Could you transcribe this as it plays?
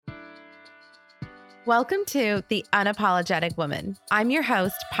Welcome to The Unapologetic Woman. I'm your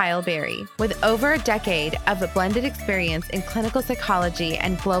host, Pyle Berry. With over a decade of a blended experience in clinical psychology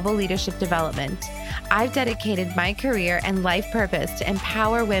and global leadership development, I've dedicated my career and life purpose to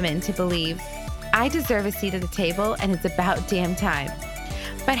empower women to believe I deserve a seat at the table and it's about damn time.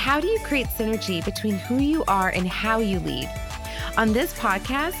 But how do you create synergy between who you are and how you lead? On this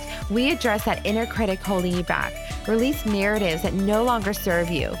podcast, we address that inner critic holding you back, release narratives that no longer serve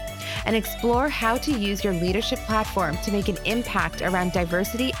you, and explore how to use your leadership platform to make an impact around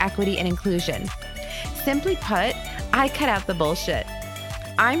diversity, equity, and inclusion. Simply put, I cut out the bullshit.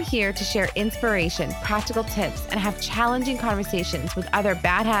 I'm here to share inspiration, practical tips, and have challenging conversations with other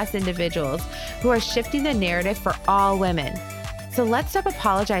badass individuals who are shifting the narrative for all women. So let's stop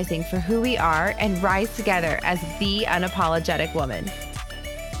apologizing for who we are and rise together as the unapologetic woman.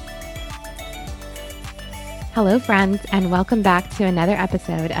 Hello, friends, and welcome back to another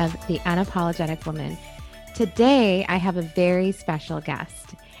episode of The Unapologetic Woman. Today, I have a very special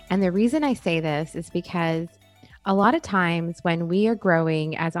guest. And the reason I say this is because a lot of times when we are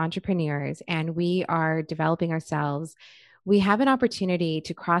growing as entrepreneurs and we are developing ourselves, we have an opportunity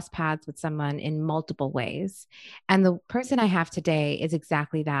to cross paths with someone in multiple ways. And the person I have today is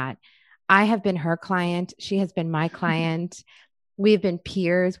exactly that. I have been her client. She has been my client. We have been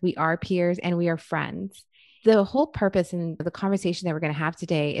peers. We are peers and we are friends. The whole purpose in the conversation that we're going to have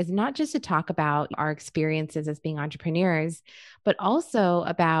today is not just to talk about our experiences as being entrepreneurs, but also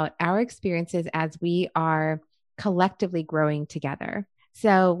about our experiences as we are collectively growing together.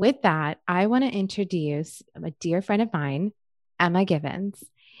 So with that, I want to introduce a dear friend of mine, Emma Givens.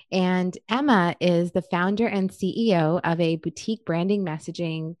 And Emma is the founder and CEO of a boutique branding,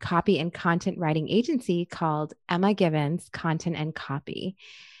 messaging, copy, and content writing agency called Emma Givens Content and Copy.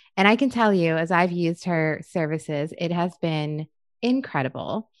 And I can tell you, as I've used her services, it has been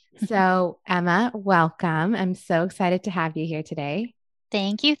incredible. So Emma, welcome. I'm so excited to have you here today.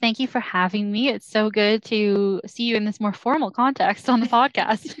 Thank you. Thank you for having me. It's so good to see you in this more formal context on the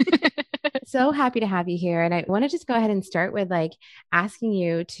podcast. So happy to have you here. And I want to just go ahead and start with asking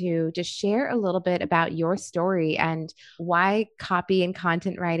you to just share a little bit about your story and why copy and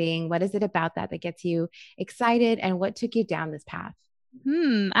content writing. What is it about that gets you excited and what took you down this path?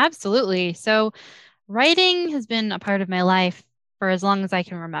 Absolutely. So writing has been a part of my life for as long as I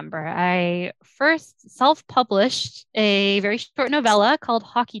can remember. I first self-published a very short novella called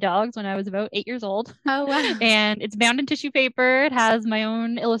Hockey Dogs when I was about 8 years old. Oh, wow. And it's bound in tissue paper. It has my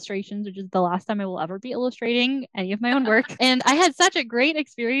own illustrations, which is the last time I will ever be illustrating any of my own work. And I had such a great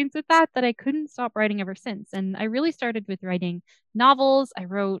experience with that I couldn't stop writing ever since. And I really started with writing novels. I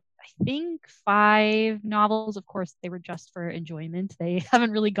wrote I think 5 novels. Of course, they were just for enjoyment. They haven't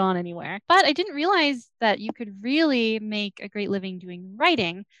really gone anywhere. But I didn't realize that you could really make a great living doing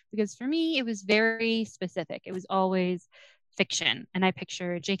writing because for me, it was very specific. It was always fiction. And I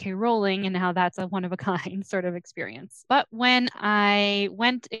picture J.K. Rowling and how that's a one of a kind sort of experience. But when I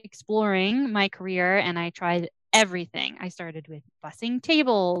went exploring my career and I tried everything. I started with bussing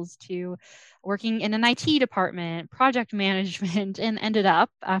tables to working in an IT department, project management, and ended up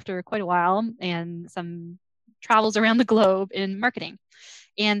after quite a while and some travels around the globe in marketing.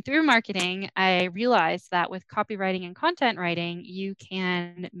 And through marketing, I realized that with copywriting and content writing, you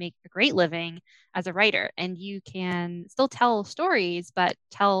can make a great living as a writer and you can still tell stories, but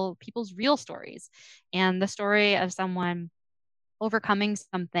tell people's real stories. And the story of someone overcoming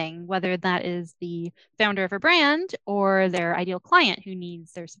something, whether that is the founder of a brand or their ideal client who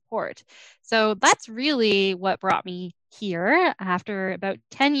needs their support. So that's really what brought me here. After about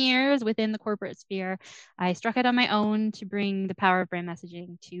 10 years within the corporate sphere, I struck out on my own to bring the power of brand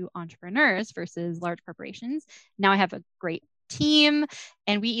messaging to entrepreneurs versus large corporations. Now I have a great team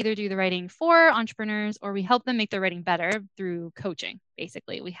and we either do the writing for entrepreneurs or we help them make their writing better through coaching.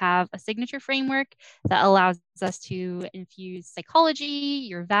 Basically, we have a signature framework that allows us to infuse psychology,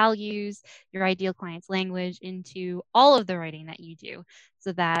 your values, your ideal client's language into all of the writing that you do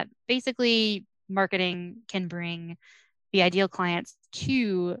so that basically marketing can bring the ideal clients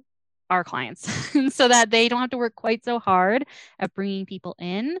to our clients so that they don't have to work quite so hard at bringing people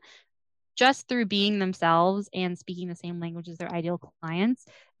in. Just through being themselves and speaking the same language as their ideal clients,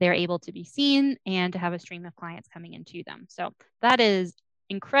 they're able to be seen and to have a stream of clients coming into them. So that is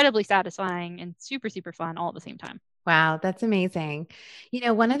incredibly satisfying and super, super fun all at the same time. Wow, that's amazing.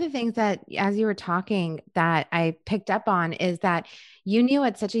 One of the things that, as you were talking, that I picked up on is that you knew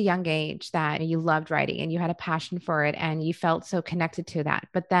at such a young age that you loved writing and you had a passion for it and you felt so connected to that.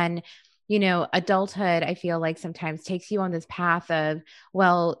 But then, adulthood, I feel like sometimes takes you on this path of,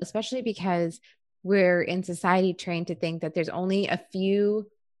 well, especially because we're in society trained to think that there's only a few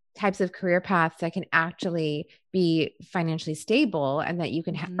types of career paths that can actually be financially stable and that you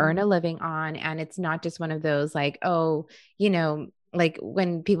can earn a living on. And it's not just one of those like, oh, like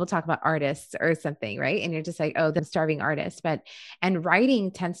when people talk about artists or something, right? And you're just like, oh, the starving artist. And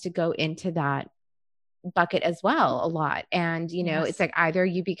writing tends to go into that bucket as well a lot. And, it's like either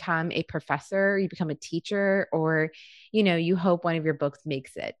you become a professor, you become a teacher, or, you hope one of your books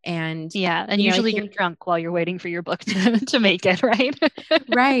makes it. And, and usually you're drunk while you're waiting for your book to make it, right?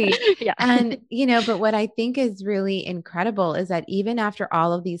 Right. Yeah. And, but what I think is really incredible is that even after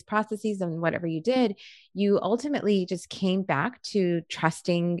all of these processes and whatever you did, you ultimately just came back to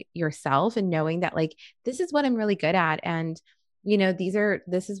trusting yourself and knowing that, like, this is what I'm really good at. And,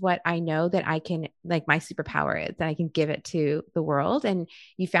 this is what I know that I can, like, my superpower is that I can give it to the world. And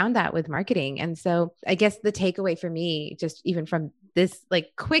you found that with marketing. And so I guess the takeaway for me, just even from this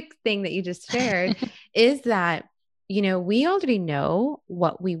like quick thing that you just shared, is that we already know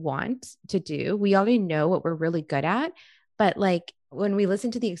what we want to do. We already know what we're really good at. But like when we listen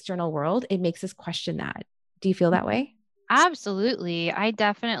to the external world, it makes us question that. Do you feel that way? Absolutely. I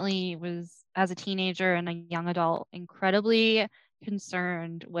definitely was, as a teenager and a young adult, incredibly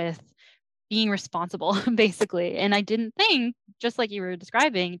concerned with being responsible, basically. And I didn't think, just like you were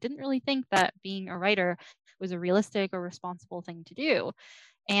describing, didn't really think that being a writer was a realistic or responsible thing to do.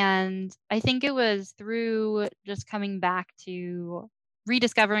 And I think it was through just coming back to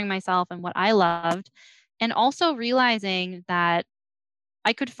rediscovering myself and what I loved, and also realizing that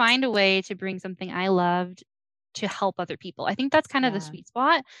I could find a way to bring something I loved to help other people. I think that's kind of the sweet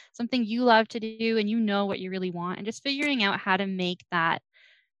spot, something you love to do and you know what you really want, and just figuring out how to make that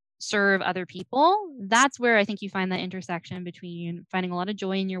serve other people. That's where I think you find that intersection between finding a lot of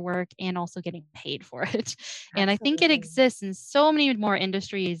joy in your work and also getting paid for it. And I think it Absolutely. exists in so many more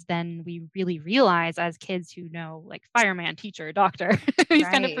industries than we really realize as kids who know, like fireman, teacher, doctor, these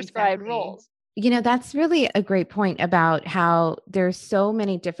kind of Right, prescribed exactly. roles. That's really a great point about how there's so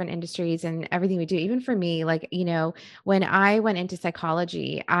many different industries and everything we do. Even for me, like, when I went into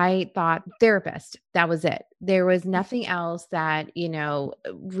psychology, I thought therapist, that was it. There was nothing else that,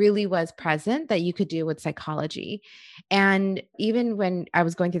 really was present that you could do with psychology. And even when I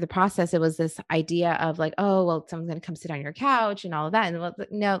was going through the process, it was this idea of like, oh, well, someone's going to come sit on your couch and all of that. And well,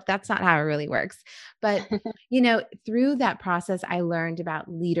 no, that's not how it really works. But through that process, I learned about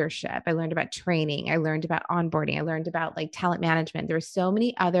leadership. I learned about training. I learned about onboarding. I learned about like talent management. There were so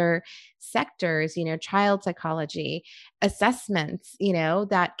many other sectors, child psychology, assessments,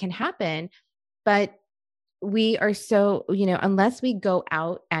 that can happen. But we are so, unless we go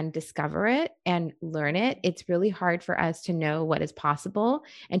out and discover it and learn it, it's really hard for us to know what is possible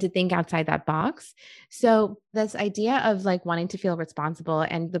and to think outside that box. So, this idea of like wanting to feel responsible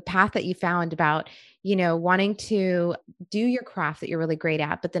and the path that you found about, wanting to do your craft that you're really great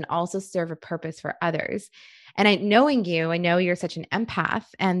at, but then also serve a purpose for others. And knowing you, I know you're such an empath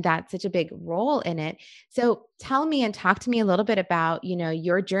and that's such a big role in it. So, tell me and talk to me a little bit about,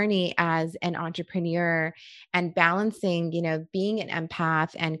 your journey as an entrepreneur and balancing, being an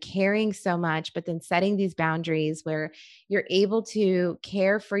empath and caring so much, but then setting these boundaries where you're able to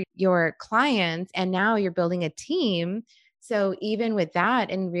care for your clients and now you're building a team. So even with that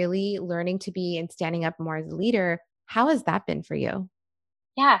and really learning to be and standing up more as a leader, how has that been for you?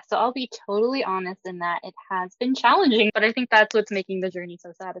 Yeah, so I'll be totally honest in that it has been challenging, but I think that's what's making the journey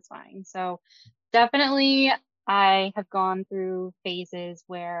so satisfying. So definitely, I have gone through phases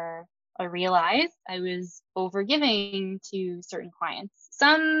where I realized I was overgiving to certain clients.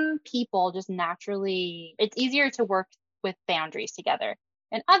 Some people just naturally, it's easier to work with boundaries together.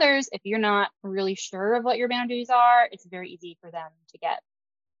 And others, if you're not really sure of what your boundaries are, it's very easy for them to get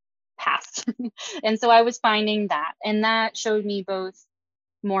past. And so I was finding that. And that showed me both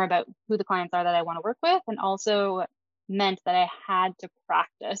more about who the clients are that I want to work with, and also meant that I had to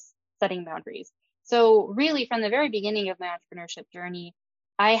practice setting boundaries. So, really, from the very beginning of my entrepreneurship journey,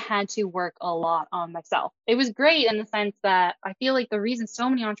 I had to work a lot on myself. It was great in the sense that I feel like the reason so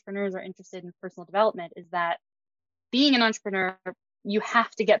many entrepreneurs are interested in personal development is that being an entrepreneur, you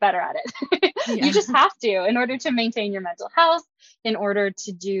have to get better at it. You Yeah. just have to in order to maintain your mental health, in order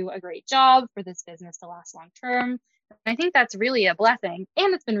to do a great job for this business to last long term. I think that's really a blessing,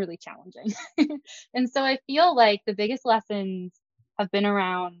 and it's been really challenging. And so I feel like the biggest lessons have been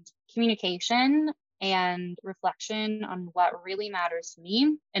around communication and reflection on what really matters to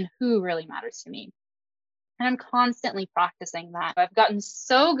me and who really matters to me. And I'm constantly practicing that. I've gotten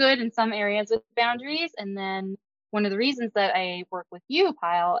so good in some areas with boundaries. And then one of the reasons that I work with you,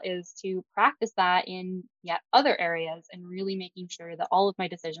 Pyle, is to practice that in yet other areas and really making sure that all of my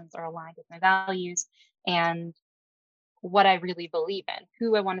decisions are aligned with my values and what I really believe in,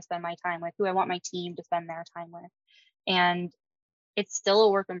 who I want to spend my time with, who I want my team to spend their time with. And it's still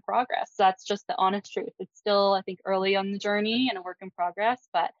a work in progress. That's just the honest truth. It's still, I think, early on the journey and a work in progress,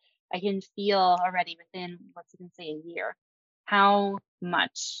 but I can feel already within, let's even say, a year, how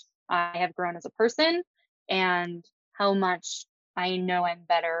much I have grown as a person and how much I know I'm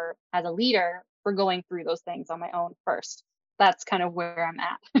better as a leader for going through those things on my own first. That's kind of where I'm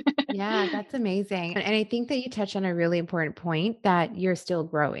at. Yeah, that's amazing. And I think that you touched on a really important point that you're still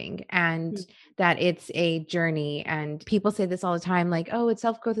growing and that it's a journey. And people say this all the time, like, oh, it's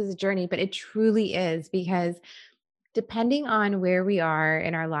self growth is a journey, but it truly is because depending on where we are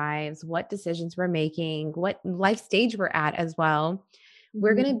in our lives, what decisions we're making, what life stage we're at as well,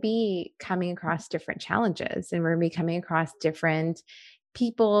 we're going to Mhm. be coming across different challenges and we're going to be coming across different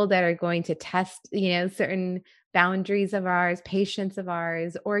people that are going to test, certain boundaries of ours, patience of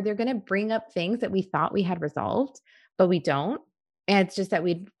ours, or they're going to bring up things that we thought we had resolved, but we don't. And it's just that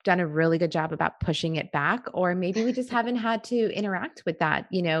we've done a really good job about pushing it back, or maybe we just haven't had to interact with that,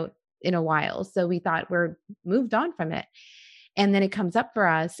 in a while. So we thought we're moved on from it. And then it comes up for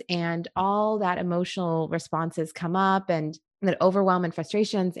us, and all that emotional responses come up and that overwhelm and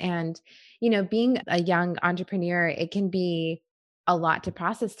frustrations. And, being a young entrepreneur, it can be a lot to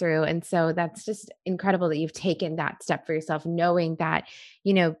process through. And so that's just incredible that you've taken that step for yourself, knowing that,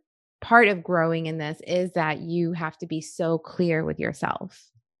 you know, part of growing in this is that you have to be so clear with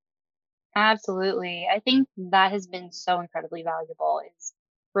yourself. Absolutely. I think that has been so incredibly valuable is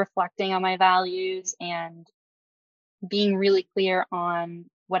reflecting on my values and being really clear on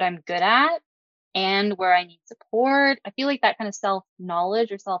what I'm good at and where I need support. I feel like that kind of self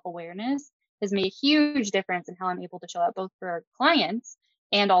knowledge or self awareness has made a huge difference in how I'm able to show up both for our clients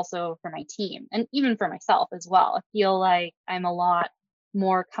and also for my team and even for myself as well. I feel like I'm a lot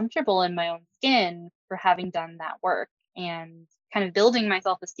more comfortable in my own skin for having done that work and kind of building my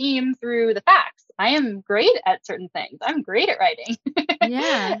self esteem through the facts. I am great at certain things. I'm great at writing.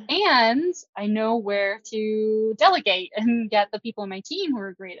 Yeah. And I know where to delegate and get the people on my team who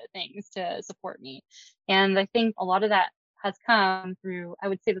are great at things to support me. And I think a lot of that has come through, I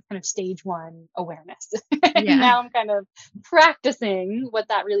would say, this kind of stage one awareness. And Yeah. now I'm kind of practicing what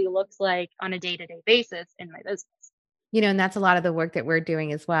that really looks like on a day to day basis in my business. And that's a lot of the work that we're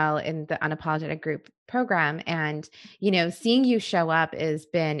doing as well in the unapologetic group program. And, seeing you show up has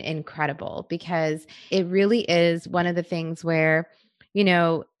been incredible because it really is one of the things where,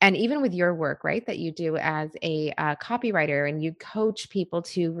 and even with your work, right, that you do as a copywriter and you coach people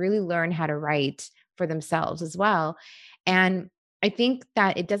to really learn how to write for themselves as well. And I think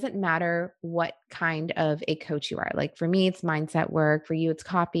that it doesn't matter what kind of a coach you are. Like for me, it's mindset work. For you, it's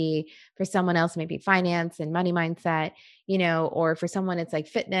copy. For someone else, maybe finance and money mindset, or for someone, it's like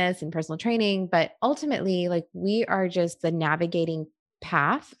fitness and personal training. But ultimately, like we are just the navigating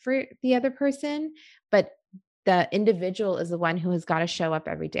path for the other person. But the individual is the one who has got to show up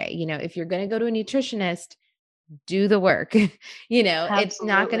every day. If you're going to go to a nutritionist, do the work. It's not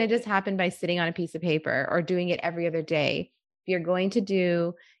going to Absolutely. just happen by sitting on a piece of paper or doing it every other day. If you're going to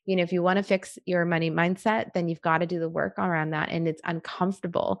do, if you want to fix your money mindset, then you've got to do the work around that. And it's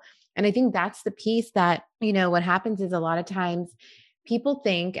uncomfortable. And I think that's the piece that, what happens is a lot of times people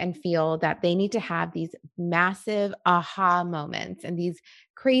think and feel that they need to have these massive aha moments and these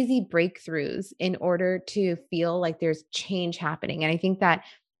crazy breakthroughs in order to feel like there's change happening. And I think that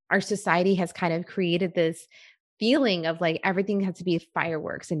our society has kind of created this feeling of like everything has to be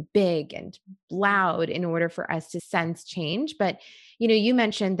fireworks and big and loud in order for us to sense change. But, you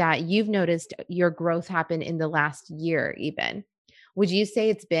mentioned that you've noticed your growth happen in the last year, even. Would you say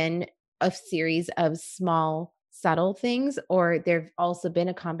it's been a series of small, subtle things, or there've also been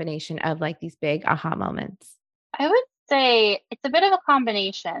a combination of like these big aha moments? I would say it's a bit of a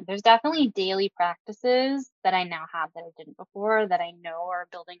combination. There's definitely daily practices that I now have that I didn't before that I know are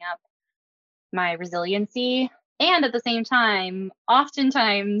building up my resiliency. And at the same time,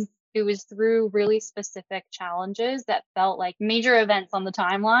 oftentimes it was through really specific challenges that felt like major events on the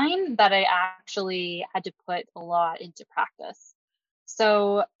timeline that I actually had to put a lot into practice.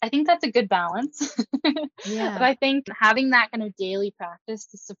 So I think that's a good balance. But Yeah. I think having that kind of daily practice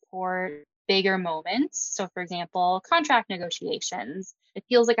to support bigger moments. So, for example, contract negotiations, it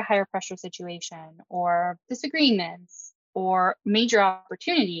feels like a higher pressure situation, or disagreements, or major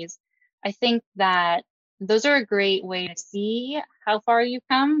opportunities. I think that those are a great way to see how far you've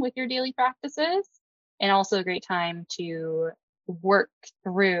come with your daily practices, and also a great time to work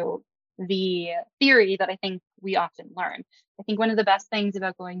through the theory that I think we often learn. I think one of the best things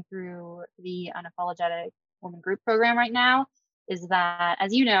about going through the Unapologetic Woman Group program right now is that,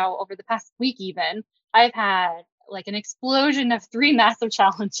 as you know, over the past week, even, I've had like an explosion of 3 massive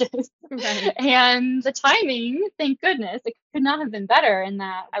challenges. Right. And the timing, thank goodness, it could not have been better in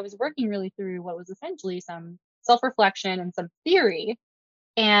that I was working really through what was essentially some self-reflection and some theory.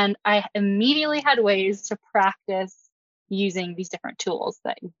 And I immediately had ways to practice using these different tools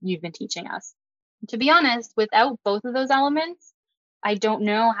that you've been teaching us. To be honest, without both of those elements, I don't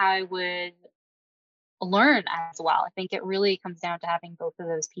know how I would learn as well. I think it really comes down to having both of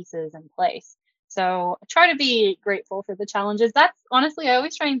those pieces in place. So I try to be grateful for the challenges. That's honestly, I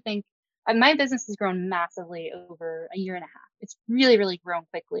always try and think my business has grown massively over a year and a half. It's really, really grown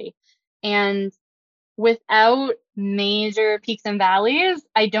quickly. And without major peaks and valleys,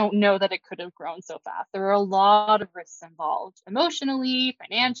 I don't know that it could have grown so fast. There are a lot of risks involved emotionally,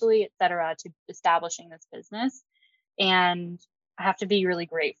 financially, etc., to establishing this business. And I have to be really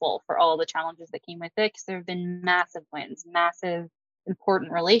grateful for all the challenges that came with it because there have been massive wins, massive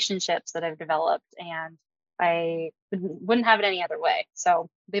important relationships that I've developed, and I wouldn't have it any other way. So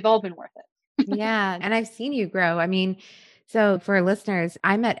they've all been worth it. Yeah. And I've seen you grow. I mean, so for listeners,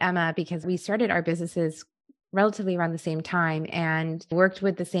 I met Emma because we started our businesses relatively around the same time and worked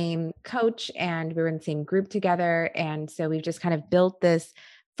with the same coach, and we were in the same group together. And so we've just kind of built this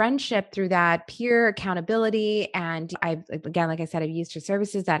friendship through that peer accountability. And I've, again, like I said, I've used her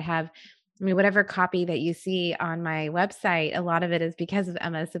services that have, I mean, whatever copy that you see on my website, a lot of it is because of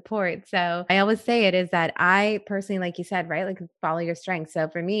Emma's support. So I always say it is that I personally, like you said, right, like follow your strengths. So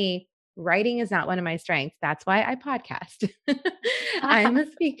for me, writing is not one of my strengths. That's why I podcast. I'm a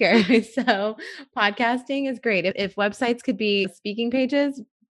speaker. So podcasting is great. If websites could be speaking pages,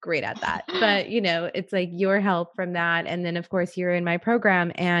 great at that. But, it's like your help from that. And then, of course, you're in my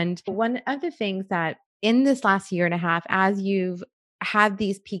program. And one of the things that in this last year and a half, as you've had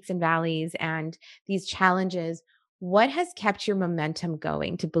these peaks and valleys and these challenges, what has kept your momentum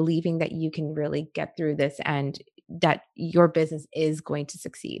going to believing that you can really get through this and that your business is going to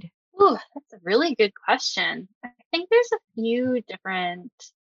succeed? Ooh, that's a really good question. I think there's a few different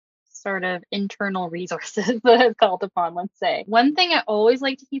sort of internal resources that I've called upon, let's say. One thing I always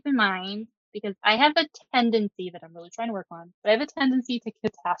like to keep in mind, because I have a tendency that I'm really trying to work on, but I have a tendency to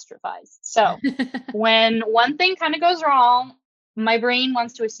catastrophize. So when one thing kind of goes wrong, my brain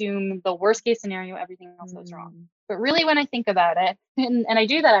wants to assume the worst case scenario, everything else goes wrong. Mm, But really, when I think about it, and I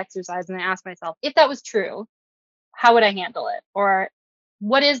do that exercise and I ask myself, if that was true, how would I handle it? Or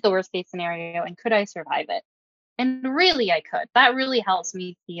what is the worst case scenario and could I survive it? And really, I could. That really helps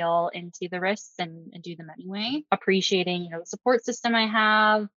me feel into the risks and do them anyway. Appreciating, the support system I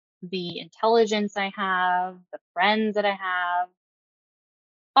have, the intelligence I have, the friends that I have,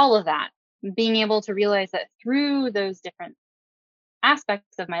 all of that. Being able to realize that through those different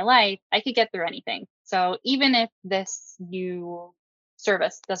aspects of my life, I could get through anything. So even if this new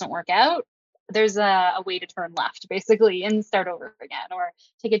service doesn't work out, there's a way to turn left basically and start over again or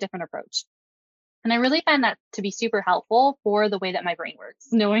take a different approach. And I really find that to be super helpful for the way that my brain works,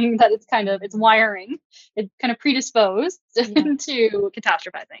 knowing that it's wiring, it's kind of predisposed yeah. to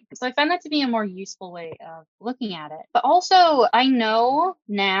catastrophizing. So I find that to be a more useful way of looking at it. But also, I know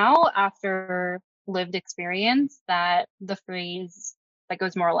now after lived experience that the phrase that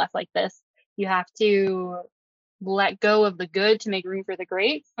goes more or less like this, you have to let go of the good to make room for the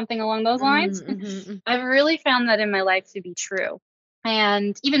great, something along those lines. Mm-hmm. I've really found that in my life to be true.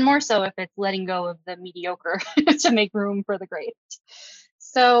 And even more so if it's letting go of the mediocre to make room for the great.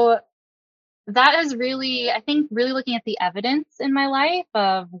 So that is really, I think, really looking at the evidence in my life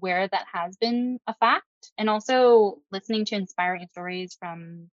of where that has been a fact, and also listening to inspiring stories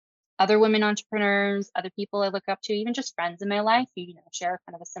from other women entrepreneurs, other people I look up to, even just friends in my life who, share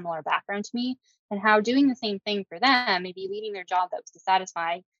kind of a similar background to me, and how doing the same thing for them, maybe leaving their job that was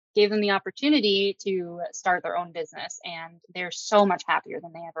dissatisfied, gave them the opportunity to start their own business. And they're so much happier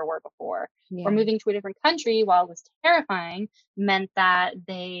than they ever were before. Or Yeah. moving to a different country, while it was terrifying, meant that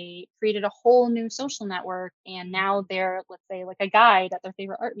they created a whole new social network. And now they're, let's say, like a guide at their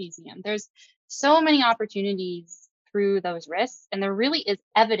favorite art museum. There's so many opportunities through those risks. And there really is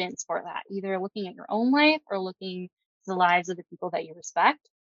evidence for that, either looking at your own life or looking at the lives of the people that you respect.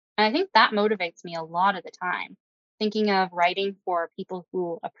 And I think that motivates me a lot of the time. Thinking of writing for people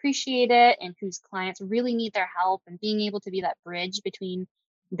who appreciate it and whose clients really need their help, and being able to be that bridge between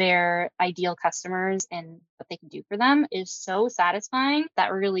their ideal customers and what they can do for them is so satisfying.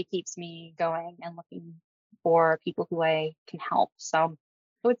 That really keeps me going and looking for people who I can help. So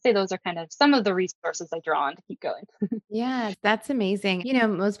I would say those are kind of some of the resources I draw on to keep going. Yes, that's amazing.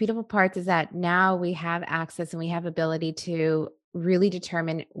 Most beautiful parts is that now we have access and we have ability to really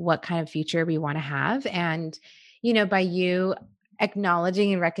determine what kind of future we want to have. And, by you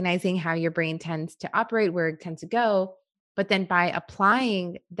acknowledging and recognizing how your brain tends to operate, where it tends to go. But then by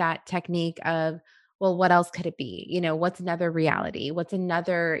applying that technique of, well, what else could it be? What's another reality? What's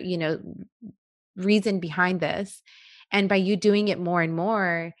another, reason behind this? And by you doing it more and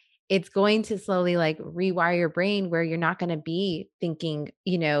more, it's going to slowly like rewire your brain where you're not going to be thinking,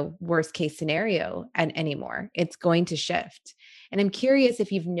 worst case scenario and anymore. It's going to shift. And I'm curious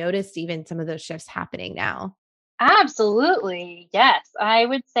if you've noticed even some of those shifts happening now. Absolutely. Yes. I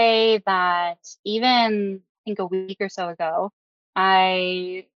would say that even I think a week or so ago,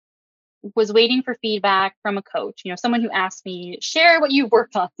 I was waiting for feedback from a coach, someone who asked me, share what you've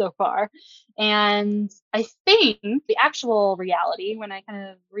worked on so far. And I think the actual reality, when I kind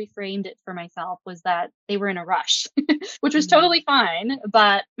of reframed it for myself, was that they were in a rush, which was Mhm. totally fine.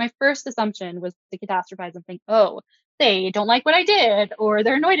 But my first assumption was to catastrophize and think, oh, they don't like what I did, or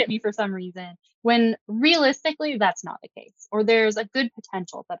they're annoyed at me for some reason, when realistically, that's not the case, or there's a good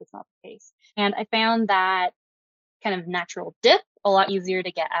potential that it's not the case. And I found that kind of natural dip a lot easier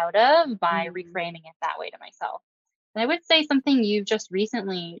to get out of by Mhm. reframing it that way to myself. And I would say something you've just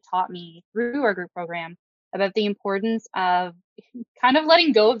recently taught me through our group program about the importance of kind of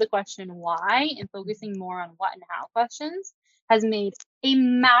letting go of the question why and focusing more on what and how questions has made a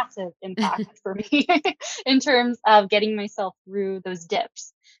massive impact for me in terms of getting myself through those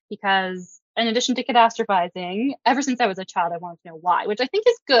dips. Because in addition to catastrophizing, ever since I was a child, I wanted to know why, which I think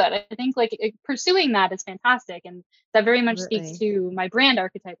is good. I think like pursuing that is fantastic. And that very much speaks Absolutely. to my brand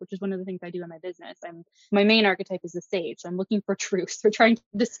archetype, which is one of the things I do in my business. My main archetype is the sage. So I'm looking for truth. We're trying to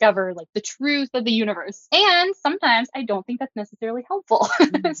discover like the truth of the universe. And sometimes I don't think that's necessarily helpful.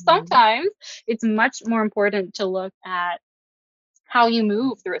 Mhm. Sometimes it's much more important to look at how you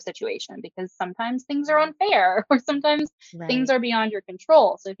move through a situation, because sometimes things are unfair or sometimes things Right. are beyond your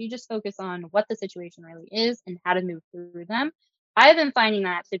control. So if you just focus on what the situation really is and how to move through them, I've been finding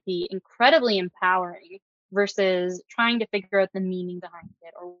that to be incredibly empowering versus trying to figure out the meaning behind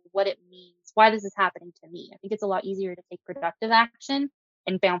it or what it means, why this is happening to me. I think it's a lot easier to take productive action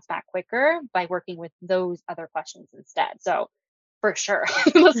and bounce back quicker by working with those other questions instead. So for sure,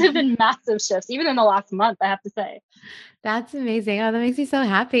 those have been massive shifts, even in the last month, I have to say. That's amazing. Oh, that makes me so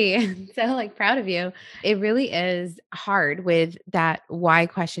happy. So like proud of you. It really is hard with that why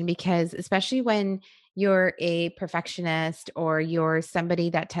question because especially when you're a perfectionist or you're somebody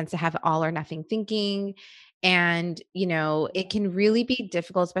that tends to have all or nothing thinking and it can really be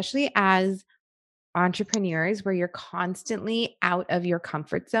difficult especially as entrepreneurs where you're constantly out of your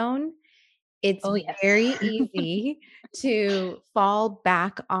comfort zone. It's Oh, yes. very easy to fall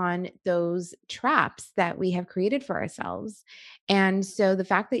back on those traps that we have created for ourselves. And so the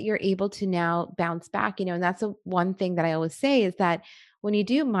fact that you're able to now bounce back, and that's the one thing that I always say is that when you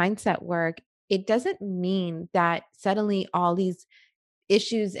do mindset work, it doesn't mean that suddenly all these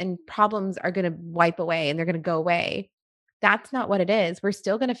issues and problems are going to wipe away and they're going to go away. That's not what it is. We're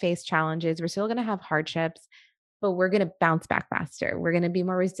still going to face challenges. We're still going to have hardships, but we're going to bounce back faster. We're going to be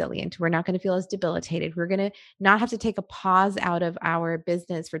more resilient. We're not going to feel as debilitated. We're going to not have to take a pause out of our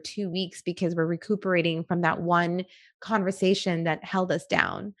business for 2 weeks because we're recuperating from that one conversation that held us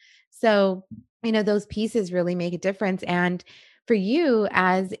down. So, those pieces really make a difference. And for you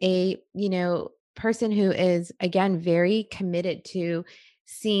as a, person who is again very committed to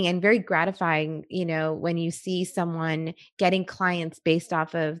seeing and very gratifying, when you see someone getting clients based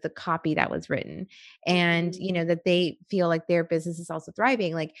off of the copy that was written and Mhm. that they feel like their business is also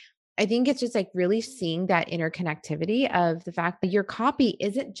thriving. Like I think it's just like really seeing that interconnectivity of the fact that your copy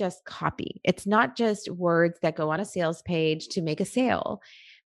isn't just copy. It's not just words that go on a sales page to make a sale.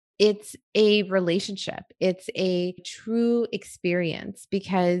 It's a relationship. It's a true experience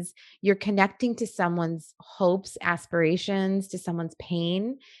because you're connecting to someone's hopes, aspirations, to someone's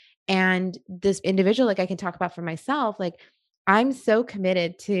pain. And this individual, like I can talk about for myself, like I'm so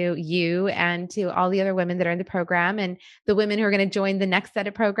committed to you and to all the other women that are in the program and the women who are going to join the next set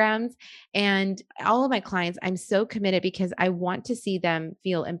of programs and all of my clients. I'm so committed because I want to see them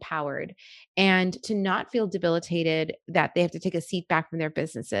feel empowered and to not feel debilitated that they have to take a seat back from their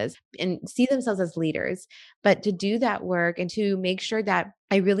businesses and see themselves as leaders, but to do that work and to make sure that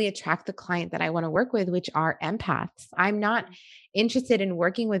I really attract the client that I want to work with, which are empaths. I'm not interested in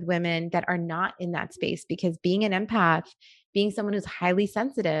working with women that are not in that space because being an empath, being someone who's highly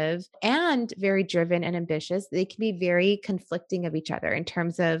sensitive and very driven and ambitious, they can be very conflicting of each other in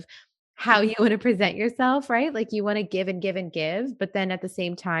terms of how you want to present yourself, right? Like you want to give and give and give, but then at the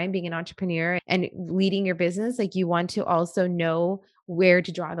same time, being an entrepreneur and leading your business, like you want to also know where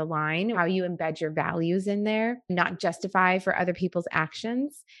to draw the line, how you embed your values in there, not justify for other people's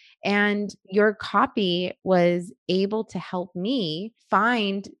actions. And your copy was able to help me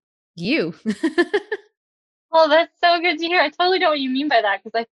find you. Oh, that's so good to hear. I totally know what you mean by that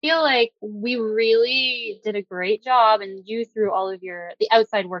because I feel like we really did a great job, and you through all of the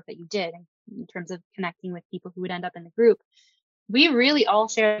outside work that you did in terms of connecting with people who would end up in the group. We really all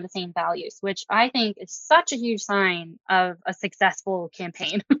share the same values, which I think is such a huge sign of a successful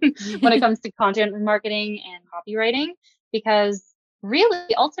campaign when it comes to content marketing and copywriting, because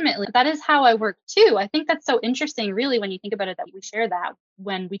really, ultimately, that is how I work too. I think that's so interesting, really, when you think about it, that we share that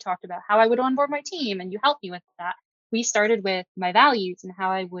when we talked about how I would onboard my team and you helped me with that. We started with my values and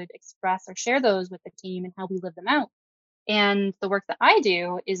how I would express or share those with the team and how we live them out. And the work that I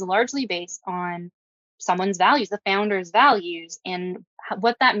do is largely based on someone's values, the founder's values, and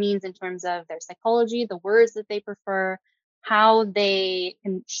what that means in terms of their psychology, the words that they prefer, how they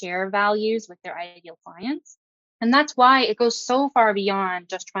can share values with their ideal clients. And that's why it goes so far beyond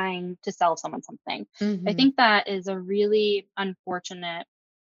just trying to sell someone something. I Mhm. think that is a really unfortunate,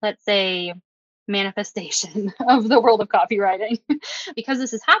 let's say, manifestation of the world of copywriting. Because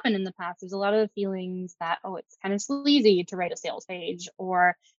this has happened in the past, there's a lot of feelings that, oh, it's kind of sleazy to write a sales page,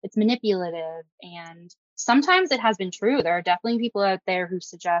 or it's manipulative. And sometimes it has been true. There are definitely people out there who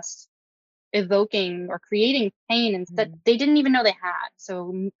suggest evoking or creating pain and that Mhm. they didn't even know they had.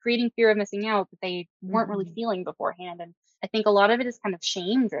 So creating fear of missing out that they weren't really Mhm. feeling beforehand. And I think a lot of it is kind of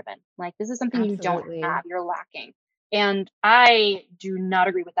shame driven. Like, this is something you don't have, Absolutely. you're lacking. And I do not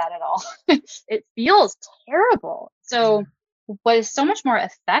agree with that at all. It feels terrible. Yeah. So what is so much more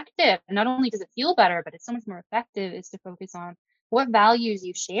effective, not only does it feel better, but it's so much more effective, is to focus on what values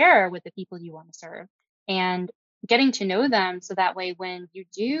you share with the people you want to serve, and getting to know them, so that way when you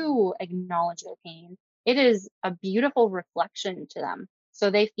do acknowledge their pain, it is a beautiful reflection to them.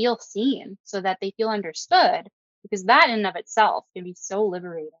 So they feel seen, so that they feel understood, because that in and of itself can be so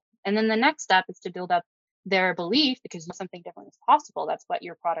liberating. And then the next step is to build up their belief, because something different is possible. That's what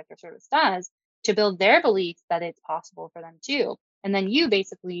your product or service does, to build their belief that it's possible for them too. And then you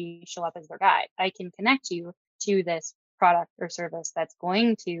basically show up as their guide. I can connect you to this product or service that's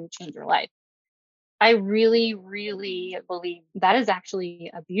going to change your life. I really, really believe that is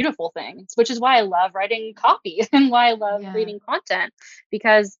actually a beautiful thing, which is why I love writing copy and why I love Yeah. creating content,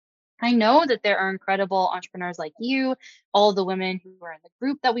 because I know that there are incredible entrepreneurs like you, all the women who are in the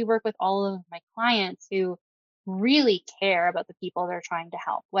group that we work with, all of my clients who really care about the people they're trying to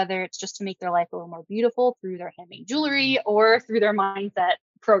help, whether it's just to make their life a little more beautiful through their handmade jewelry or through their mindset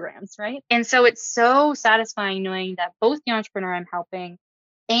programs, right? And so it's so satisfying knowing that both the entrepreneur I'm helping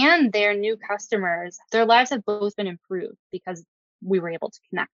and their new customers, their lives have both been improved because we were able to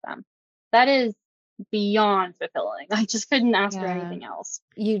connect them. That is beyond fulfilling. I just couldn't ask for Yeah. anything else.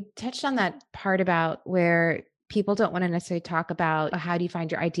 You touched on that part about where people don't want to necessarily talk about how do you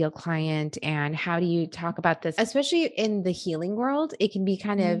find your ideal client and how do you talk about this, especially in the healing world. It can be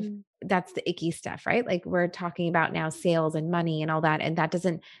kind of Mhm. that's the icky stuff, right? Like we're talking about now sales and money and all that. And that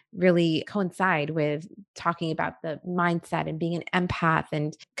doesn't really coincide with talking about the mindset and being an empath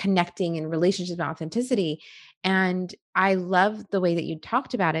and connecting in relationships and authenticity. And I love the way that you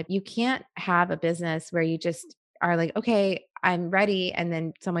talked about it. You can't have a business where you just are like, okay, I'm ready. And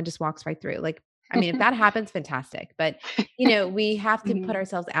then someone just walks right through. Like, I mean, if that happens, fantastic. But, we have to put Mhm.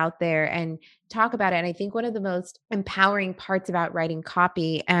 ourselves out there and talk about it. And I think one of the most empowering parts about writing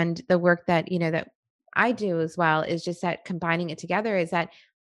copy and the work that, that I do as well is just that combining it together is that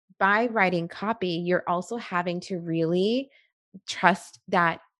by writing copy, you're also having to really trust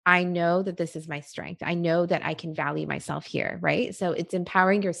that I know that this is my strength. I know that I can value myself here, right? So it's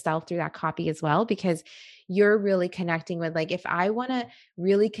empowering yourself through that copy as well, because you're really connecting with, like, if I want to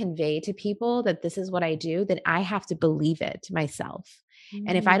really convey to people that this is what I do, then I have to believe it myself.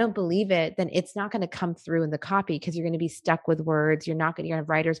 And if I Mhm. don't believe it, then it's not going to come through in the copy because you're going to be stuck with words. You're going to have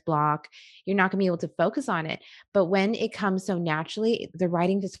writer's block. You're not going to be able to focus on it. But when it comes so naturally, the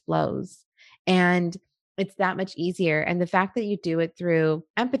writing just flows. And it's that much easier. And the fact that you do it through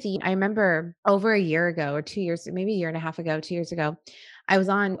empathy, I remember over a year ago or 2 years, maybe a year and a half ago, 2 years ago, I was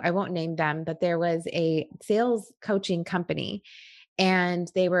on, I won't name them, but there was a sales coaching company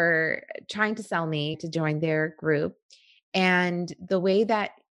and they were trying to sell me to join their group. And the way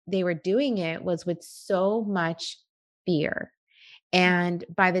that they were doing it was with so much fear. And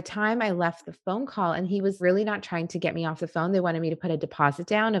by the time I left the phone call, and he was really not trying to get me off the phone, they wanted me to put a deposit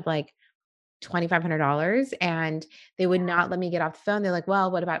down of like $2,500 and they would Yeah. not let me get off the phone. They're like,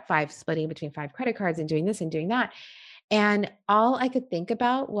 well, what about splitting between 5 credit cards and doing this and doing that? And all I could think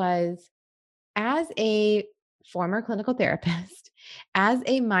about was, as a former clinical therapist As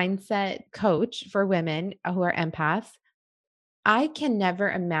a mindset coach for women who are empaths, I can never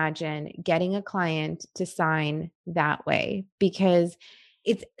imagine getting a client to sign that way because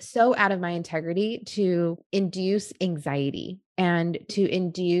it's so out of my integrity to induce anxiety and to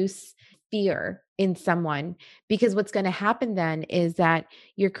induce fear in someone. Because what's going to happen then is that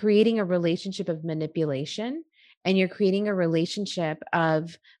you're creating a relationship of manipulation and you're creating a relationship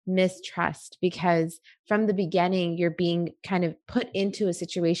of mistrust because from the beginning, you're being kind of put into a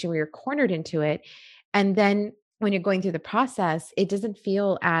situation where you're cornered into it. And then when you're going through the process, it doesn't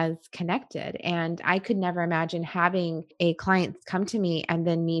feel as connected. And I could never imagine having a client come to me and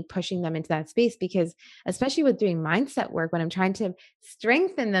then me pushing them into that space because, especially with doing mindset work, when I'm trying to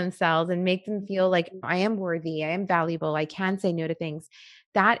strengthen themselves and make them feel like I am worthy, I am valuable, I can say no to things,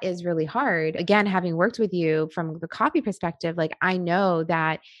 that is really hard. Again, having worked with you from the copy perspective, like I know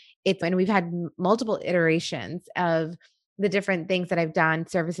that it's, and we've had multiple iterations of the different things that I've done,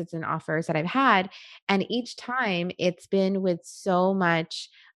 services and offers that I've had. And each time it's been with so much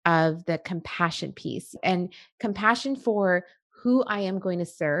of the compassion piece and compassion for who I am going to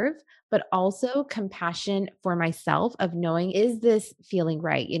serve, but also compassion for myself of knowing, is this feeling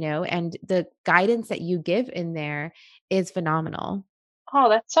right? And the guidance that you give in there is phenomenal. Oh,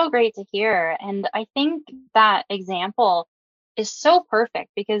 that's so great to hear. And I think that example is so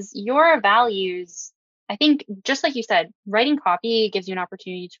perfect because your values, I think, just like you said, writing copy gives you an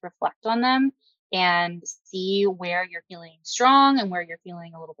opportunity to reflect on them and see where you're feeling strong and where you're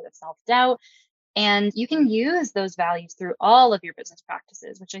feeling a little bit of self doubt. And you can use those values through all of your business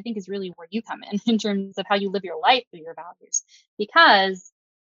practices, which I think is really where you come in terms of how you live your life through your values. Because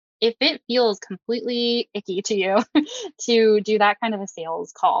if it feels completely icky to you to do that kind of a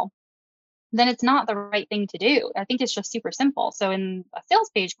sales call, then it's not the right thing to do. I think it's just super simple. So in a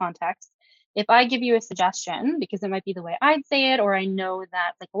sales page context, if I give you a suggestion, because it might be the way I'd say it, or I know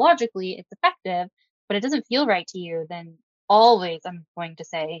that psychologically it's effective, but it doesn't feel right to you, then always I'm going to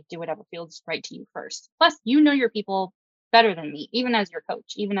say, do whatever feels right to you first. Plus, you know your people better than me, even as your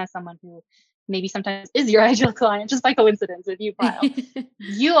coach, even as someone who maybe sometimes is your ideal client, just by coincidence with you, Pile.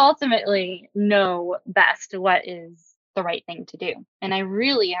 You ultimately know best what is the right thing to do. And I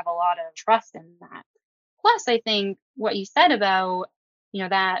really have a lot of trust in that. Plus, I think what you said about,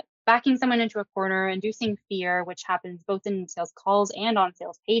 that backing someone into a corner, inducing fear, which happens both in sales calls and on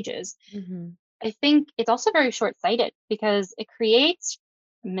sales pages, Mhm. I think it's also very short sighted because it creates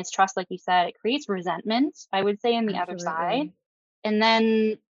mistrust, like you said, it creates resentment, I would say, in the other side. Absolutely. And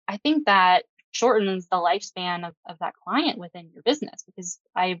then I think that shortens the lifespan of that client within your business because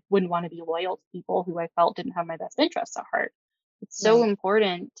I wouldn't want to be loyal to people who I felt didn't have my best interests at heart. It's so Right.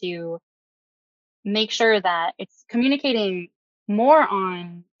 important to make sure that it's communicating more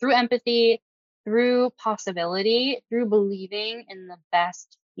on through empathy, through possibility, through believing in the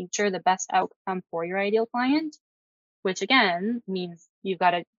best future, the best outcome for your ideal client, which again means you've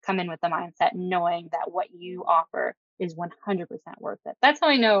got to come in with the mindset knowing that what you offer is 100% worth it. That's how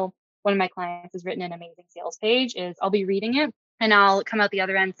I know one of my clients has written an amazing sales page is I'll be reading it and I'll come out the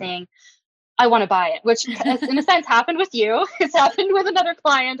other end saying, I want to buy it, which in a sense happened with you. It's happened with another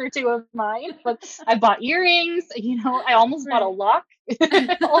client or two of mine. But I bought earrings, I almost bought a Right. lock,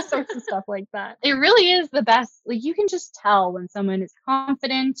 all sorts of stuff like that. It really is the best. Like you can just tell when someone is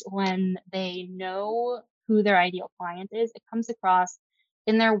confident, when they know who their ideal client is. It comes across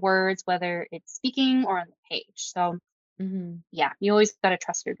in their words, whether it's speaking or on the page. So Mhm. yeah, you always got to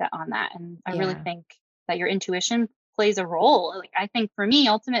trust your gut on that. And I really Yeah. think that your intuition plays a role. Like, I think for me,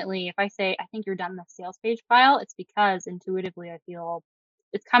 ultimately, if I say, I think you're done the sales page file, it's because intuitively I feel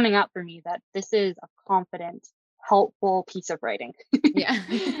it's coming up for me that this is a confident, helpful piece of writing. Yeah.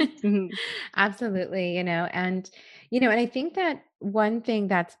 Mhm. Absolutely, and I think that one thing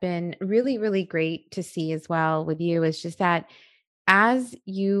that's been really, really great to see as well with you is just that as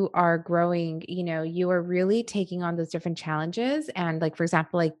you are growing, you are really taking on those different challenges and like for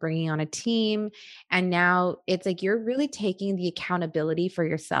example, like bringing on a team and now it's like you're really taking the accountability for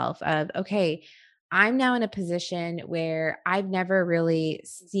yourself of okay, I'm now in a position where I've never really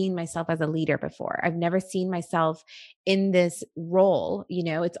seen myself as a leader before. I've never seen myself in this role,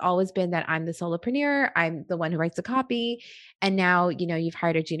 it's always been that I'm the solopreneur, I'm the one who writes the copy, and now, you've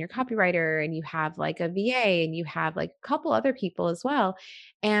hired a junior copywriter and you have like a VA and you have like a couple other people as well.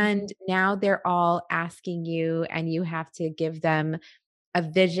 And Mhm. now they're all asking you and you have to give them a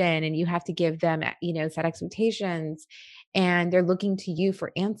vision and you have to give them, set expectations and they're looking to you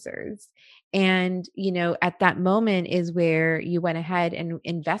for answers. And, at that moment is where you went ahead and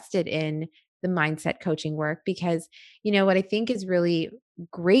invested in the mindset coaching work because, what I think is really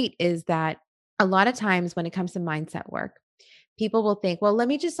great is that a lot of times when it comes to mindset work, people will think, well, let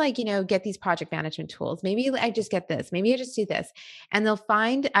me just like, get these project management tools. Maybe I just get this. Maybe I just do this. And they'll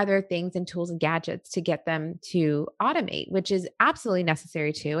find other things and tools and gadgets to get them to automate, which is absolutely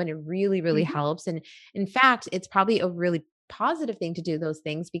necessary too. And it really, really Mhm. helps. And in fact, it's probably a really positive thing to do those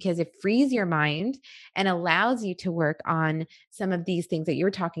things because it frees your mind and allows you to work on some of these things that you were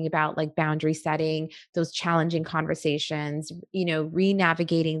talking about, like boundary setting, those challenging conversations,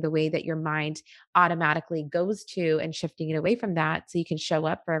 re-navigating the way that your mind automatically goes to and shifting it away from that so you can show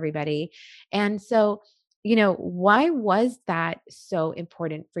up for everybody. And so, why was that so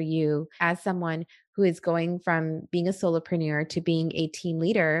important for you as someone who is going from being a solopreneur to being a team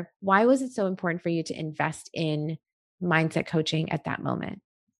leader? Why was it so important for you to invest in mindset coaching at that moment?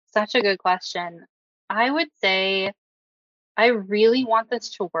 Such a good question. I would say I really want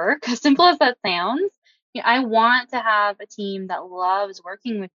this to work, as simple as that sounds. I want to have a team that loves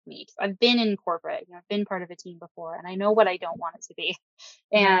working with me. 'Cause I've been in corporate, I've been part of a team before, and I know what I don't want it to be.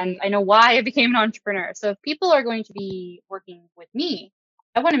 And Right. I know why I became an entrepreneur. So if people are going to be working with me,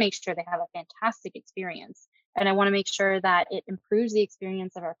 I want to make sure they have a fantastic experience. And I want to make sure that it improves the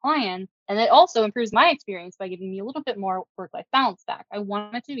experience of our clients. And it also improves my experience by giving me a little bit more work life balance back. I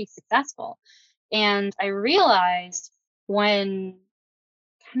want it to be successful. And I realized when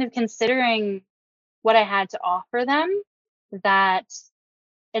kind of considering what I had to offer them that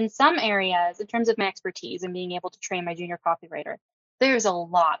in some areas, in terms of my expertise and being able to train my junior copywriter, there's a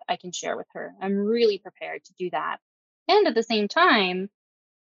lot I can share with her. I'm really prepared to do that. And at the same time,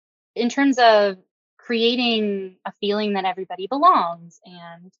 in terms of creating a feeling that everybody belongs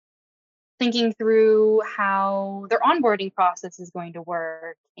and thinking through how their onboarding process is going to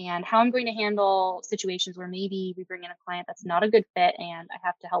work and how I'm going to handle situations where maybe we bring in a client that's not a good fit and I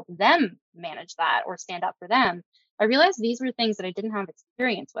have to help them manage that or stand up for them. I realized these were things that I didn't have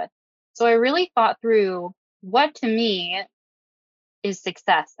experience with. So I really thought through what to me is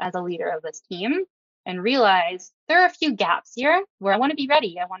success as a leader of this team and realized there are a few gaps here where I want to be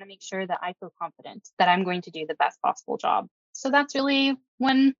ready. I want to make sure that I feel confident that I'm going to do the best possible job. So that's really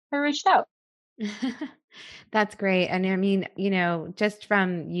when I reached out. That's great. And I mean, just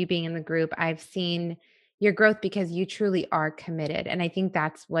from you being in the group, I've seen your growth because you truly are committed. And I think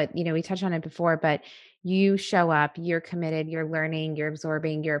that's what, we touched on it before, but you show up, you're committed, you're learning, you're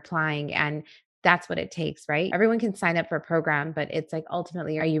absorbing, you're applying, and that's what it takes, right? Everyone can sign up for a program, but it's like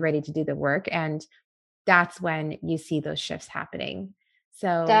ultimately, are you ready to do the work? And that's when you see those shifts happening.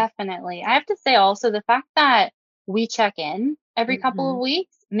 So, Definitely. I have to say also the fact that we check in every couple of mhm.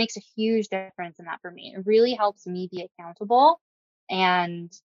 weeks makes a huge difference in that for me. It really helps me be accountable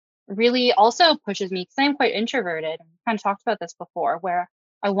and really also pushes me because I'm quite introverted. We kind of talked about this before, where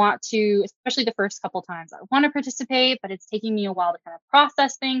I want to, especially the first couple times, I want to participate, but it's taking me a while to kind of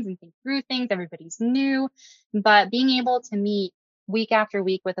process things and think through things. Everybody's new. But being able to meet week after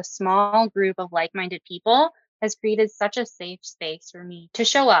week with a small group of like minded people has created such a safe space for me to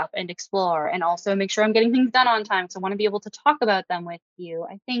show up and explore and also make sure I'm getting things done on time. So I want to be able to talk about them with you.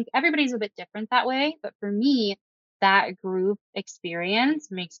 I think everybody's a bit different that way, but for me, that group experience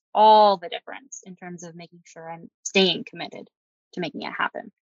makes all the difference in terms of making sure I'm staying committed to making it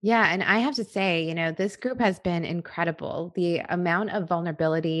happen. Yeah, and I have to say, this group has been incredible. The amount of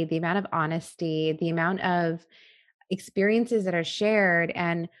vulnerability, the amount of honesty, the amount of experiences that are shared.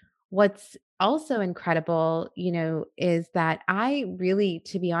 And what's also incredible, is that I really,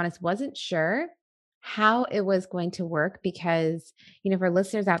 to be honest, wasn't sure how it was going to work because, for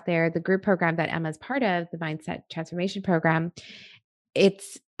listeners out there, the group program that Emma's part of, the Mindset Transformation Program,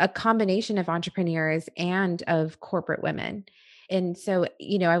 it's a combination of entrepreneurs and of corporate women. And so,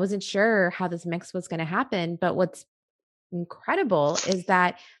 I wasn't sure how this mix was going to happen. But what's incredible is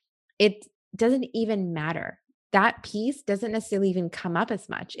that it doesn't even matter. That piece doesn't necessarily even come up as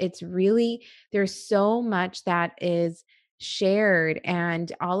much. It's really, there's so much that is shared,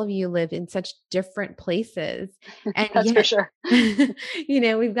 and all of you live in such different places. And That's for yet, sure.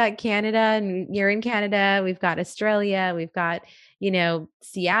 we've got Canada and you're in Canada, we've got Australia, we've got,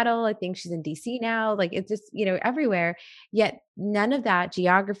 Seattle. I think she's in DC now. Like it's just, everywhere. Yet none of that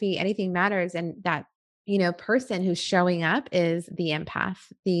geography, anything matters. And that, person who's showing up is the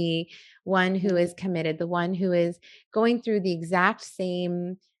empath, the one who is Mm. committed, the one who is going through the exact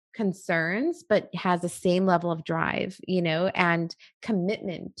same concerns, but has the same level of drive, and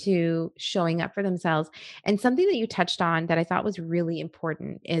commitment to showing up for themselves. And something that you touched on that I thought was really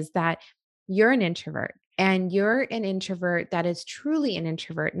important is that you're an introvert. And you're an introvert that is truly an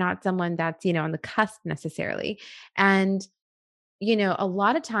introvert, not someone that's, on the cusp necessarily. And a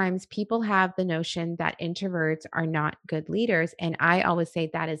lot of times people have the notion that introverts are not good leaders. And I always say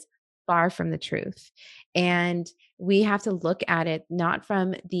that is far from the truth. And we have to look at it not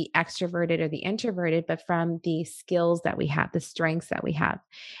from the extroverted or the introverted, but from the skills that we have, the strengths that we have,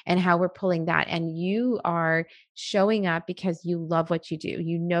 and how we're pulling that. And you are showing up because you love what you do.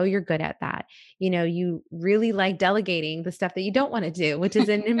 You know you're good at that. You really like delegating the stuff that you don't want to do, which is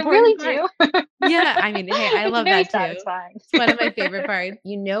an I really important part. do. Yeah, I mean, hey, I It's love very that too. satisfying. It's one of my favorite parts.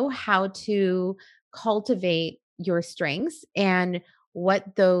 You know how to cultivate your strengths and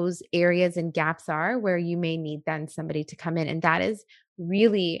what those areas and gaps are where you may need then somebody to come in. And that is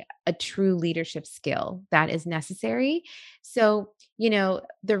really a true leadership skill that is necessary. So,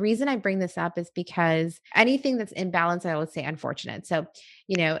 the reason I bring this up is because anything that's imbalance, I always say unfortunate. So,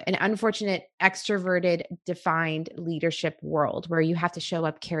 an unfortunate extroverted defined leadership world where you have to show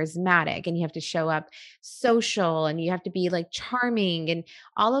up charismatic and you have to show up social and you have to be like charming and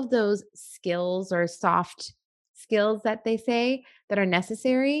all of those skills or soft skills that they say that are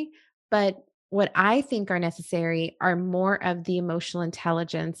necessary. But what I think are necessary are more of the emotional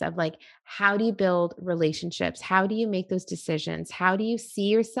intelligence of like, how do you build relationships? How do you make those decisions? How do you see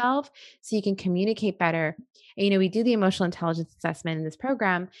yourself so you can communicate better? And, we do the emotional intelligence assessment in this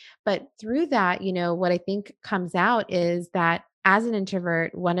program, but through that, what I think comes out is that as an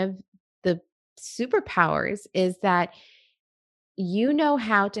introvert, one of the superpowers is that you know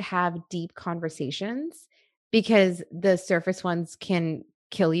how to have deep conversations because the surface ones can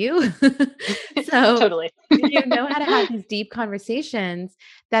kill you. So Totally. you know how to have these deep conversations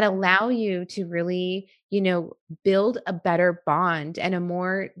that allow you to really, build a better bond and a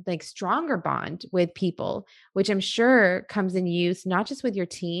more like stronger bond with people, which I'm sure comes in use not just with your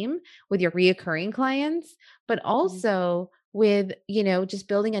team, with your reoccurring clients, but Mhm. also with, just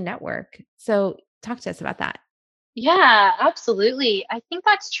building a network. So talk to us about that. Yeah, absolutely. I think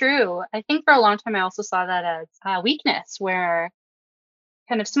that's true. I think for a long time, I also saw that as a weakness where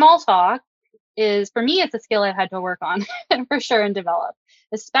kind of small talk is, for me, it's a skill I've had to work on for sure and develop,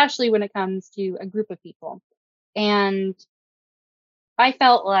 especially when it comes to a group of people. And I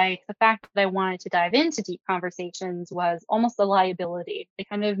felt like the fact that I wanted to dive into deep conversations was almost a liability. It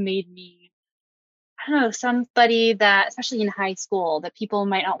kind of made me, I don't know, somebody that, especially in high school, that people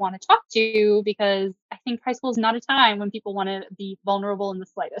might not want to talk to because I think high school is not a time when people want to be vulnerable in the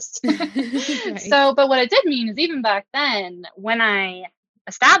slightest. Right. So, but what it did mean is even back then, when I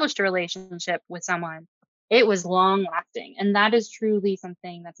established a relationship with someone, it was long lasting. And that is truly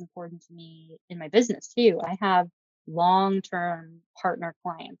something that's important to me in my business too. I have long term partner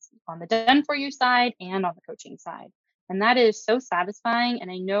clients on the done for you side and on the coaching side. And that is so satisfying. And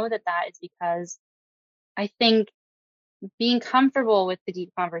I know that that is because I think being comfortable with the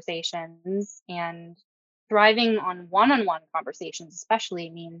deep conversations and thriving on one conversations, especially,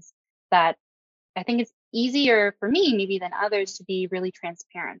 means that I think it's easier for me, maybe than others, to be really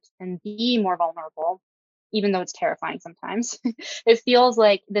transparent and be more vulnerable, even though it's terrifying sometimes. It feels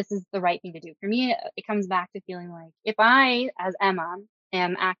like this is the right thing to do. For me, it comes back to feeling like if I, as Emma,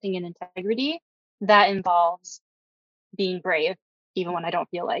 am acting in integrity, that involves being brave even when I don't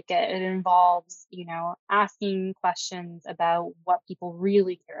feel like it. It involves, asking questions about what people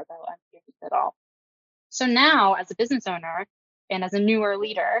really care about underneath it all. So now, as a business owner and as a newer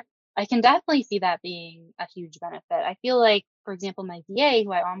leader, I can definitely see that being a huge benefit. I feel like, for example, my VA,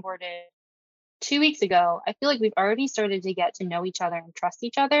 who I onboarded 2 weeks ago, I feel like we've already started to get to know each other and trust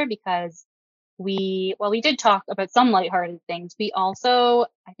each other because we did talk about some lighthearted things. We also,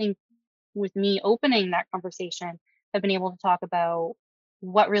 I think, with me opening that conversation, have been able to talk about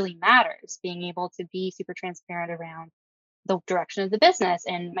what really matters, being able to be super transparent around the direction of the business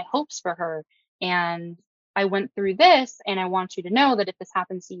and my hopes for her. And I went through this, and I want you to know that if this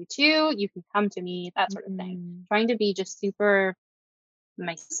happens to you too, you can come to me, that sort of thing. Mhm. Trying to be just super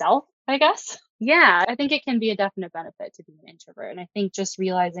myself, I guess. Yeah, I think it can be a definite benefit to be an introvert. And I think just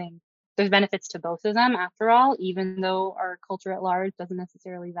realizing there's benefits to both of them after all, even though our culture at large doesn't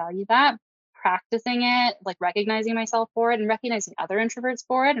necessarily value that. Practicing it, like recognizing myself for it and recognizing other introverts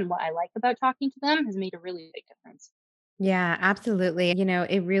for it and what I like about talking to them, has made a really big difference. Yeah, absolutely.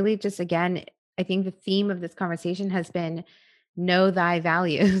 It really just, again, I think the theme of this conversation has been know thy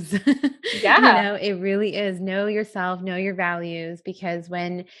values. Yeah. It really is know yourself, know your values, because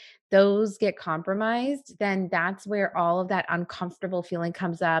when those get compromised, then that's where all of that uncomfortable feeling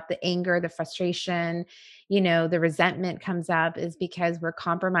comes up, the anger, the frustration, the resentment comes up, is because we're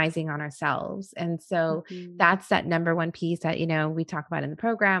compromising on ourselves. And so Mhm. that's that number one piece that, we talk about in the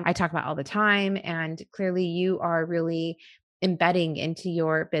program. I talk about all the time. And clearly you are really embedding into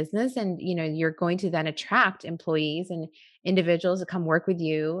your business. And, you're going to then attract employees and individuals to come work with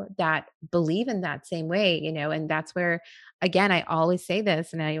you that believe in that same way, and that's where, again, I always say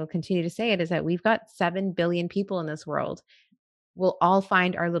this and I will continue to say it, is that we've got 7 billion people in this world. We'll all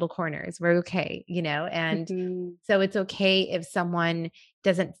find our little corners. We're okay, and Mhm. so it's okay if someone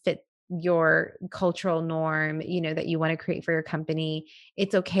doesn't fit your cultural norm, that you want to create for your company.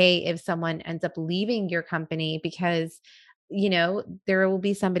 It's okay if someone ends up leaving your company because, there will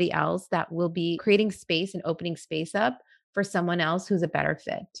be somebody else that will be creating space and opening space up for someone else who's a better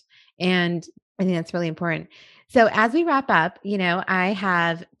fit. And I think that's really important. So as we wrap up, I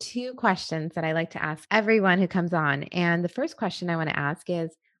have 2 questions that I like to ask everyone who comes on. And the first question I want to ask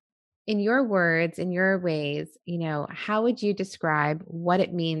is, in your words, in your ways, how would you describe what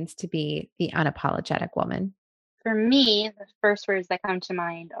it means to be the unapologetic woman? For me, the first words that come to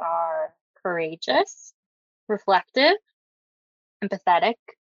mind are courageous, reflective, empathetic,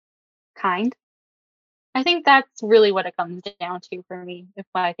 kind. I think that's really what it comes down to for me if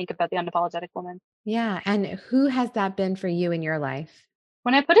I think about the unapologetic woman. Yeah. And who has that been for you in your life?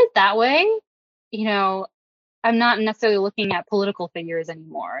 When I put it that way, you know, I'm not necessarily looking at political figures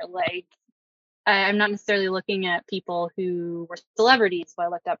anymore. Like, I'm not necessarily looking at people who were celebrities who I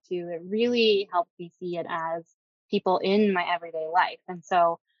looked up to. It really helped me see it as people in my everyday life. And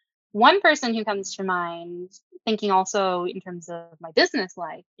so, one person who comes to mind, thinking also in terms of my business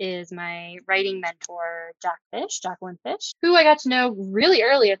life, is my writing mentor, Jacqueline Fish, who I got to know really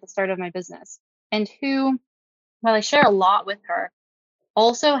early at the start of my business, and who, while I share a lot with her,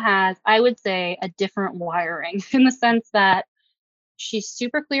 also has, I would say, a different wiring in the sense that she's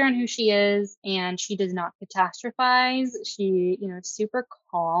super clear on who she is and she does not catastrophize. She, is super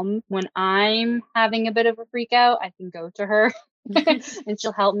calm. When I'm having a bit of a freak out, I can go to her and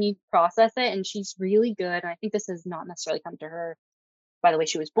she'll help me process it. And she's really good. And I think this has not necessarily come to her by the way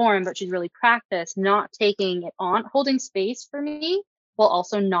she was born, but she's really practiced not taking it on, holding space for me while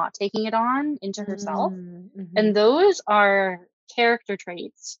also not taking it on into herself. Mm-hmm. And those are character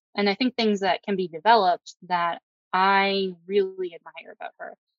traits. And I think things that can be developed that I really admire about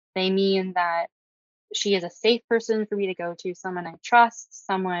her. They mean that she is a safe person for me to go to, someone I trust,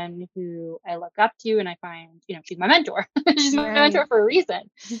 someone who I look up to, and I find, she's my mentor. She's my mentor Right. for a reason.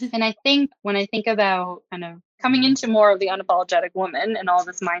 And I think when I think about kind of coming into more of the unapologetic woman and all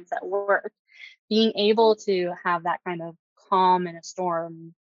this mindset work, being able to have that kind of calm in a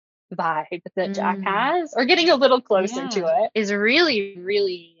storm vibe that Jack Mm. has, or getting a little closer to Yeah. it, is really,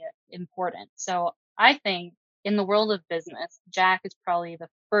 really important. So I think in the world of business, Jack is probably the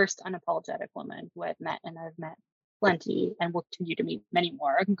first unapologetic woman who I've met, and I've met plenty and will continue to meet many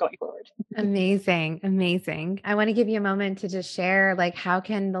more going forward. Amazing. Amazing. I want to give you a moment to just share, like, how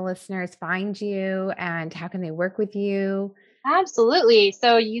can the listeners find you and how can they work with you? Absolutely.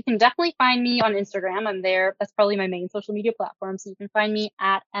 So you can definitely find me on Instagram. I'm there. That's probably my main social media platform. So you can find me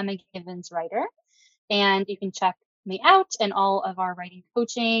at Emma Givens Writer. And you can check me out and all of our writing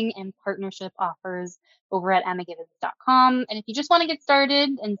coaching and partnership offers over at emmagivens.com. And if you just want to get started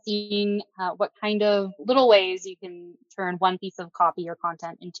and seeing what kind of little ways you can turn one piece of copy or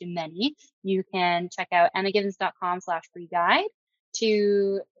content into many, you can check out emmagivens.com/free guide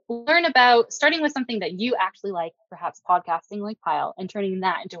to learn about starting with something that you actually like, perhaps podcasting like Pile, and turning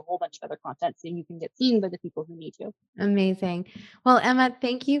that into a whole bunch of other content so you can get seen by the people who need you. Amazing. Well, Emma,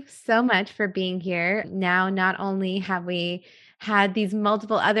 thank you so much for being here. Now, not only have we had these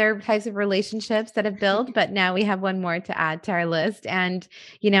multiple other types of relationships that have built, but now we have one more to add to our list. And,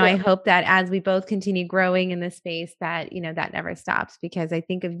 I Sure. hope that as we both continue growing in this space, that, that never stops, because I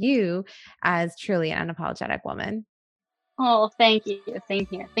think of you as truly an unapologetic woman. Oh, thank you. Same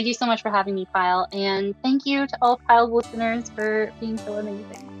here. Thank you so much for having me, Pile. And thank you to all Pile listeners for being so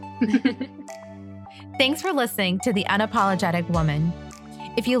amazing. Thanks for listening to The Unapologetic Woman.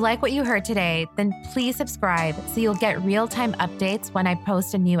 If you like what you heard today, then please subscribe so you'll get real-time updates when I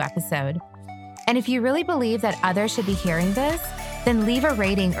post a new episode. And if you really believe that others should be hearing this, then leave a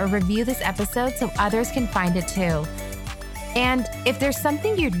rating or review this episode so others can find it too. And if there's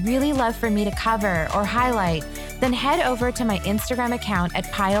something you'd really love for me to cover or highlight, then head over to my Instagram account at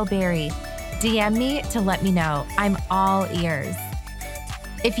PyleBerry. DM me to let me know. I'm all ears.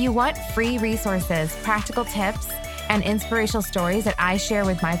 If you want free resources, practical tips, and inspirational stories that I share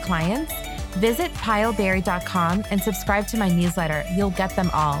with my clients, visit pyleberry.com and subscribe to my newsletter. You'll get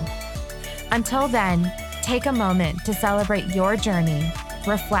them all. Until then, take a moment to celebrate your journey,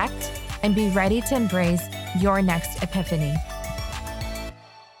 reflect, and be ready to embrace your next epiphany.